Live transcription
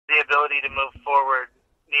the ability to move forward,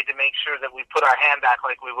 need to make sure that we put our hand back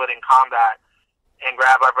like we would in combat and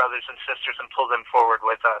grab our brothers and sisters and pull them forward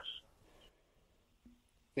with us.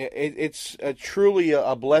 It's truly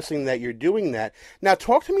a blessing that you're doing that. Now,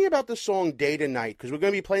 talk to me about the song Day to Night, because we're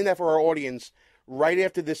going to be playing that for our audience right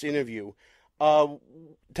after this interview. Tell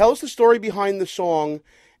us the story behind the song,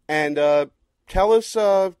 and tell us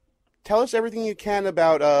everything you can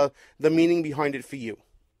about the meaning behind it for you.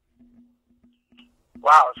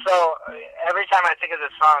 Wow. So every time I think of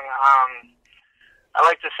this song, I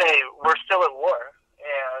like to say we're still at war.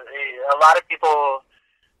 A lot of people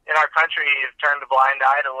in our country have turned a blind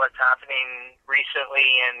eye to what's happening recently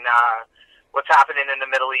and what's happening in the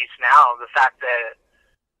Middle East now. The fact that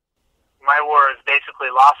my war is basically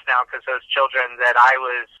lost now because those children that I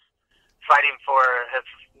was fighting for have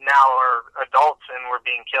now are adults and were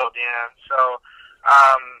being killed. So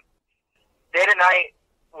Day to Night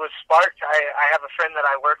was sparked. I have a friend that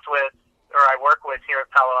I work with here at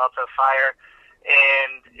Palo Alto Fire,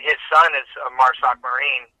 and his son is a MARSOC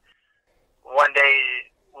Marine. One day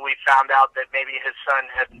we found out that maybe his son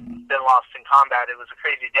had been lost in combat. It was a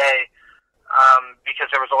crazy day because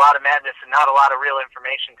there was a lot of madness and not a lot of real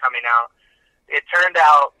information coming out. It turned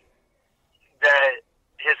out that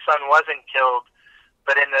his son wasn't killed,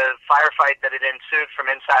 but in the firefight that had ensued from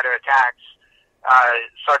insider attacks,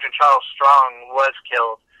 Sergeant Charles Strong was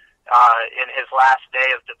killed in his last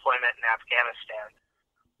day of deployment in Afghanistan.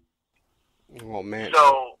 Oh, man.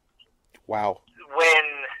 So, wow. When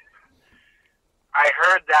I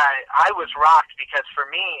heard that, I was rocked because for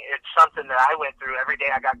me, it's something that I went through every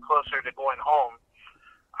day I got closer to going home.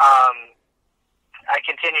 I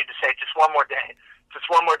continued to say, just one more day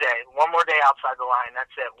outside the line.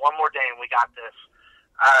 That's it. One more day and we got this.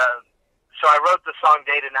 So I wrote the song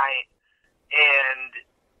Day to Night, and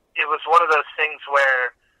it was one of those things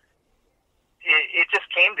where it just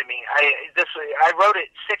came to me. I wrote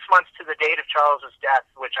it 6 months to the date of Charles's death,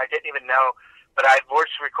 which I didn't even know, but I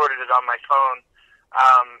voice recorded it on my phone.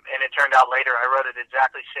 And it turned out later I wrote it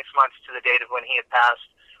exactly 6 months to the date of when he had passed.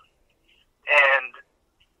 And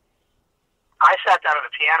I sat down at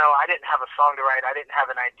the piano. I didn't have a song to write. I didn't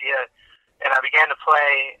have an idea. And I began to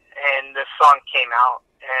play, and this song came out.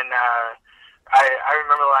 And I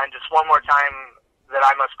remember the line, just one more time that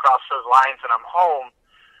I must cross those lines and I'm home.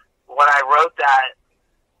 When I wrote that,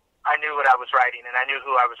 I knew what I was writing, and I knew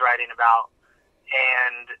who I was writing about.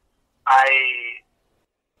 And I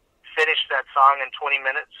finished that song in 20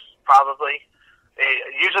 minutes, probably.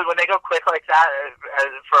 Usually when they go quick like that,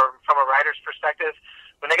 from a writer's perspective,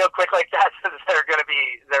 when they go quick like that, they're going to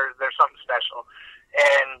be, there's something special.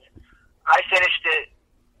 And I finished it.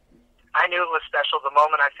 I knew it was special the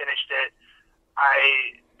moment I finished it.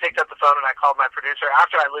 I picked up the phone and I called my producer.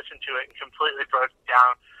 After I listened to it and completely broke it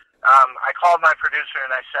down, I called my producer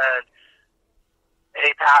and I said,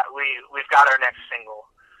 "Hey Pat, we've got our next single."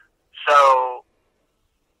 So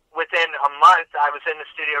within a month, I was in the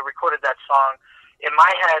studio, recorded that song. In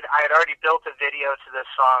my head, I had already built a video to this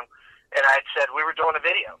song, and I had said we were doing a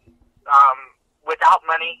video. Without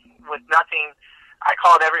money, with nothing, I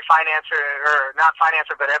called every financer, or not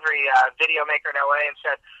financer, but every video maker in LA and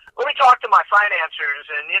said, "Let me talk to my financiers,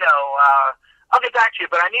 and I'll get back to you,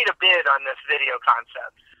 but I need a bid on this video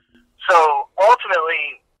concept." So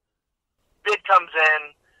ultimately, bid comes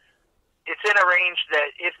in. It's in a range that,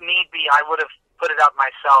 if need be, I would have put it up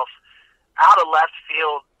myself. Out of left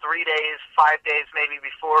field, 3 days, 5 days maybe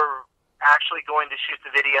before actually going to shoot the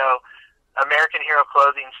video, American Hero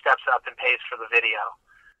Clothing steps up and pays for the video.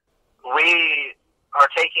 We are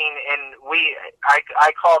taking, and I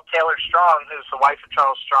called Taylor Strong, who's the wife of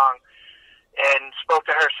Charles Strong, and spoke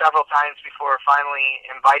to her several times before finally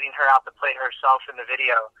inviting her out to play herself in the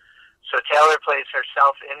video. So Taylor plays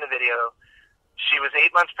herself in the video. She was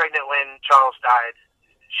 8 months pregnant when Charles died.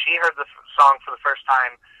 She heard the song for the first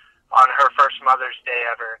time on her first Mother's Day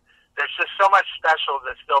ever. There's just so much special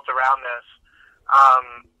that's built around this.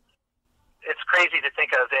 It's crazy to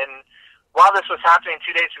think of. And while this was happening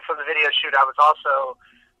 2 days before the video shoot,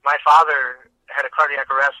 my father had a cardiac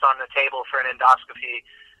arrest on the table for an endoscopy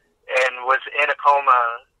and was in a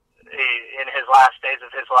coma in his last days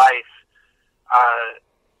of his life.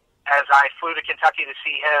 As I flew to Kentucky to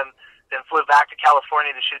see him, then flew back to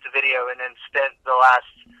California to shoot the video, and then spent the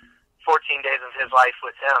last 14 days of his life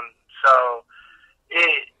with him. So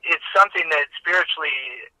it's something that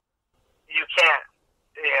spiritually you can't,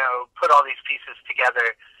 put all these pieces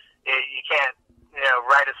together. You can't,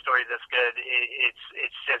 write a story this good.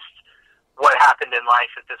 It's just what happened in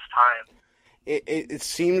life at this time. It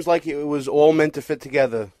seems like it was all meant to fit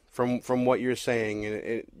together from what you're saying.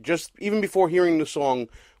 And just even before hearing the song,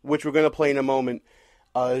 which we're going to play in a moment,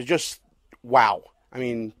 just wow. I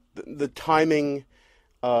mean, the timing,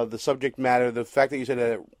 the subject matter, the fact that you said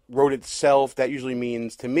that it wrote itself, that usually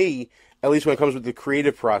means to me, at least when it comes with the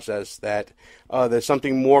creative process, that there's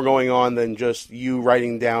something more going on than just you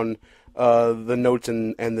writing down the notes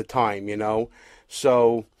and the time, you know?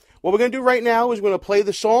 So what we're going to do right now is we're going to play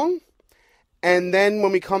the song, and then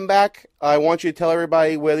when we come back, I want you to tell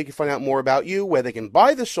everybody where they can find out more about you, where they can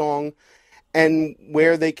buy the song, and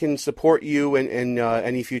where they can support you in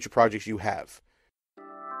any future projects you have.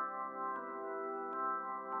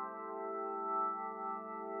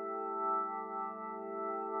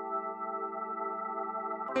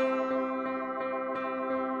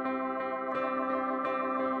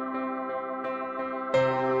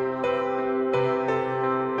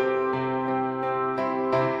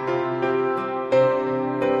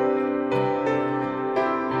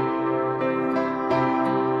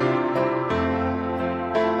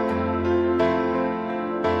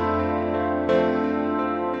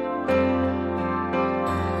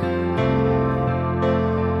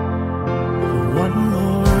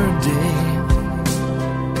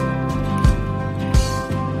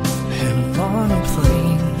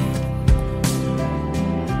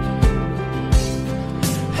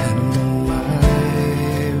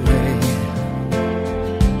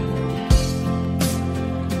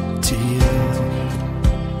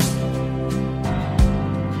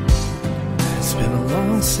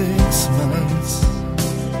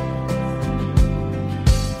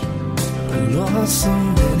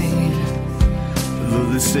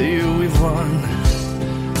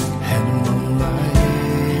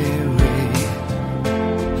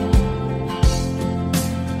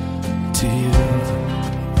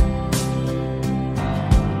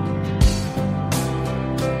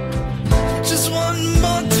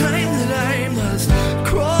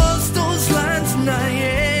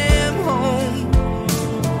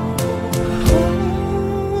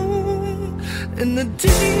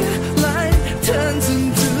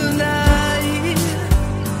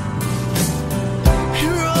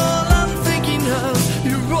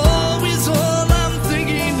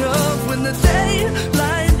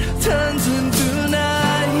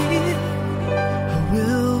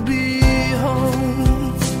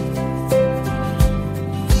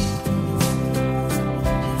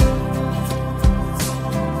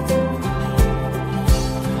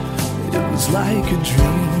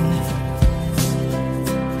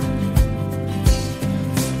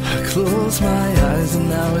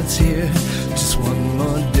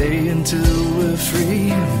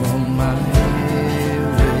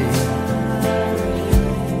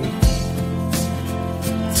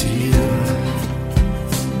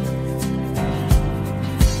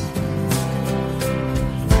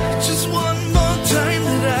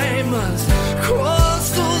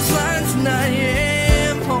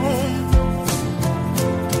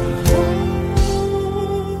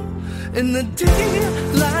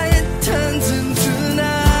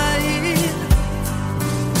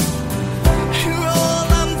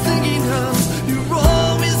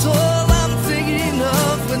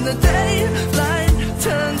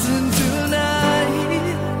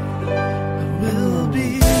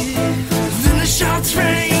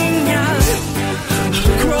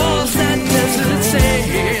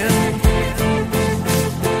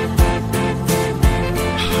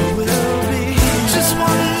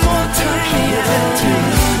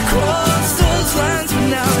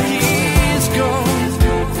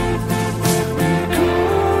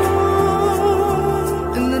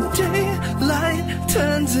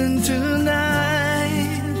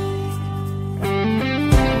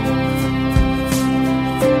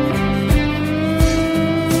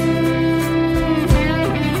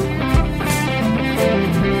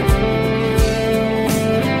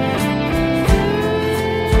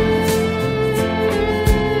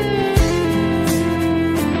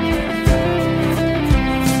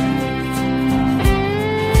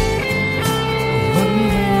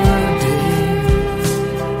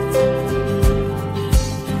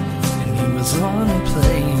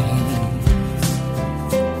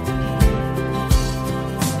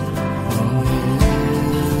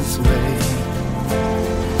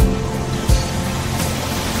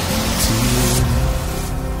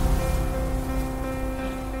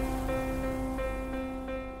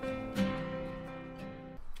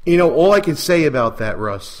 You know, all I can say about that,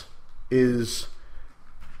 Russ, is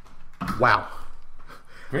wow.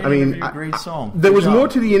 Great interview, great song. There was more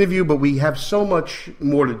to the interview, but we have so much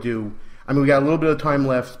more to do. I mean, we got a little bit of time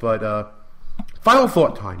left, but final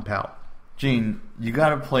thought time, pal. Gene, you got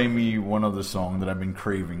to play me one of the songs that I've been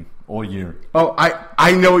craving all year. Oh,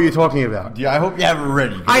 I know what you're talking about. Yeah, I hope you have it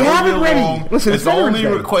ready. I have it ready. Listen, it's the only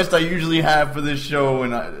request I usually have for this show,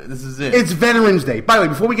 and this is it. It's Veterans Day. By the way,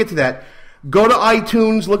 before we get to that, go to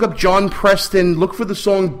iTunes, look up John Preston, look for the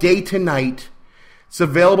song Day to Night. It's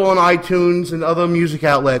available on iTunes and other music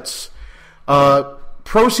outlets.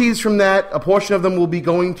 Proceeds from that, a portion of them will be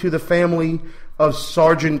going to the family of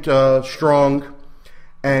Sergeant Strong,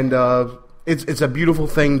 and it's a beautiful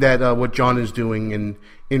thing that what John is doing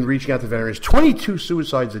in reaching out to veterans. 22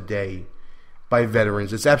 suicides a day by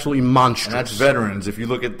veterans. It's absolutely monstrous. And that's veterans. If you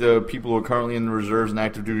look at the people who are currently in the reserves and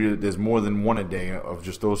active duty, there's more than one a day of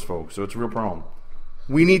just those folks. So it's a real problem.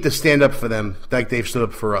 We need to stand up for them like they've stood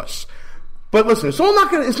up for us. But listen, it's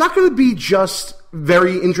not going to be just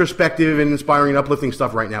very introspective and inspiring and uplifting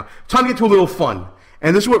stuff right now. Time to get to a little fun.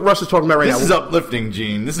 And this is what Russ is talking about right now. This is uplifting,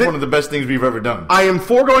 Gene. This is one of the best things we've ever done. I am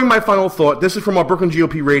foregoing my final thought. This is from our Brooklyn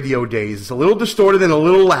GOP radio days. It's a little distorted and a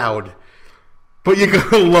little loud, but you're going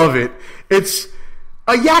to love it. It's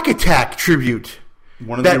a Yak Attack tribute.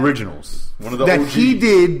 One of the originals. One of the that OGs. He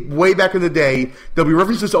did way back in the day. There'll be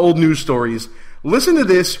references to old news stories. Listen to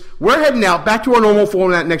this. We're heading out back to our normal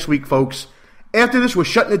format next week, folks. After this, we're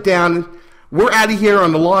shutting it down. We're out of here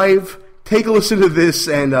on the live. Take a listen to this,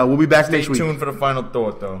 and we'll be back next week. Stay tuned for the final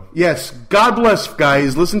thought, though. Yes. God bless,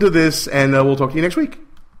 guys. Listen to this, and we'll talk to you next week.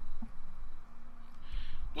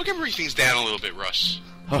 We're going to bring things down a little bit, Russ.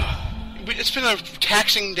 It's been a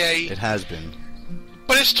taxing day. It has been.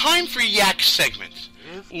 But it's time for Yak segment.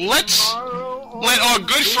 Let's let our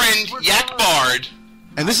good friend Yak Bard...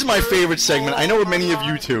 And this is my favorite segment. I know many of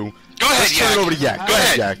you too. Go ahead, Let's turn it over to Yak. Go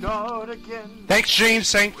ahead, Yak. Thanks, Gene.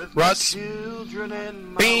 Thanks, Russ.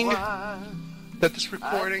 Being that this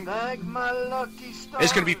recording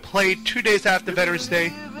is going to be played 2 days after Veterans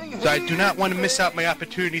Day, so I do not want to miss out my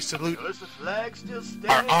opportunity to salute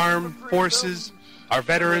our armed forces, our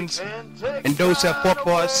veterans, and those who have fought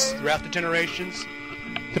for us throughout the generations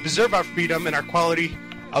to preserve our freedom and our quality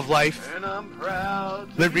of life,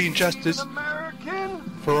 liberty, and justice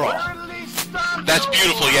for all. That's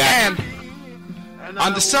beautiful, yeah. And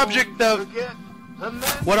on the subject of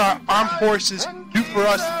what our armed forces do for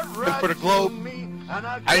us and for the globe,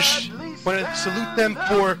 I want to salute them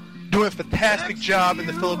for doing a fantastic job in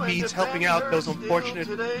the Philippines, helping out those unfortunate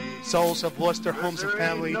souls who have lost their homes and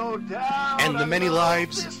family, and the many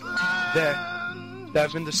lives that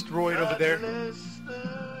have been destroyed over there.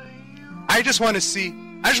 I just want to say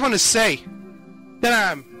that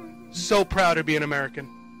I'm so proud to be an American.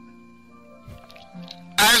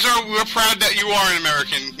 We're proud that you are an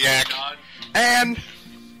American, Yak. And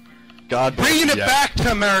bringing it back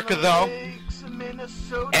to America, though,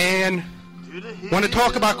 and want to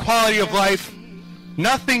talk about quality of life,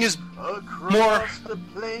 nothing is more...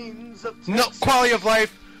 No quality of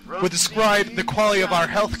life would describe the quality of our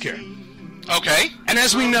health care. Okay. And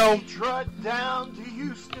as we know,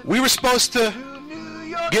 we were supposed to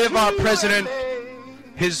give our president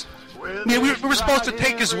his... we were supposed to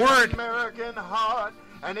take his word,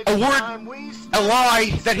 a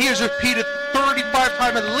lie that he has repeated 35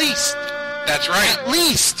 times at least. That's right. At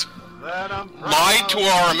least. Lied to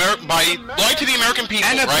the American people,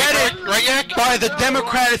 and abetted right, Yak? By the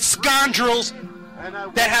Democratic scoundrels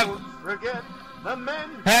that have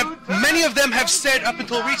many of them have said up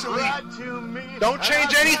until recently, don't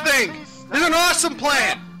change anything. There's an awesome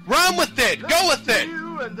plan. Run with it. Go with it.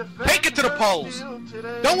 Take it to the polls.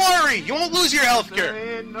 Don't worry. You won't lose your health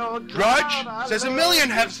care. Drudge says 1 million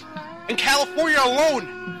have in California alone.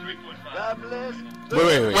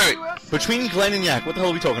 Wait. Between Glenn and Yak, what the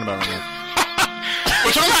hell are we talking about right now?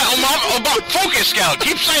 We're talking about Focus Scout.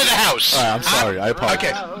 Keep saying the house. All right, I'm sorry. I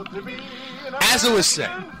apologize. Okay. As I was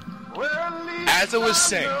saying.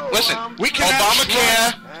 Listen,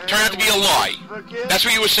 Obamacare turned out to be a lie. That's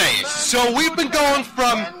what you were saying. So we've been going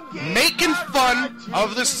from making fun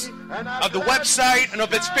of the website and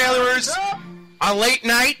of its failures on late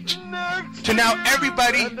night to now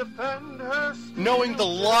everybody knowing the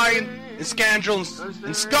lie and scandal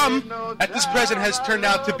and scum that this president has turned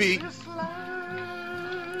out to be.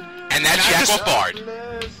 And that's Yak Bard.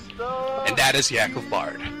 And that is Yak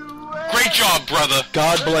Bard. Great job, brother.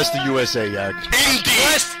 God bless the USA, Yak.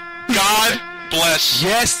 Indeed. God bless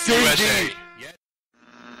USA.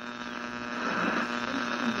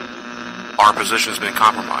 Our position's been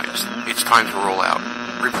compromised. It's time to roll out.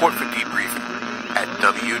 Report for debriefing at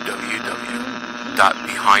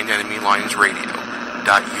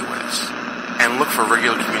www.behindenemylinesradio.us and look for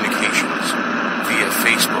regular communications via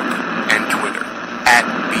Facebook and Twitter at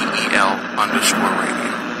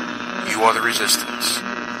BEL_radio. You are the resistance.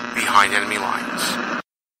 Behind Enemy Lines.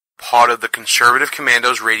 Part of the Conservative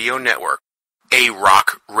Commandos Radio Network. A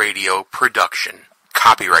Rock Radio production.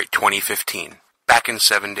 Copyright 2015. Back in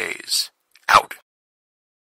 7 days. Out.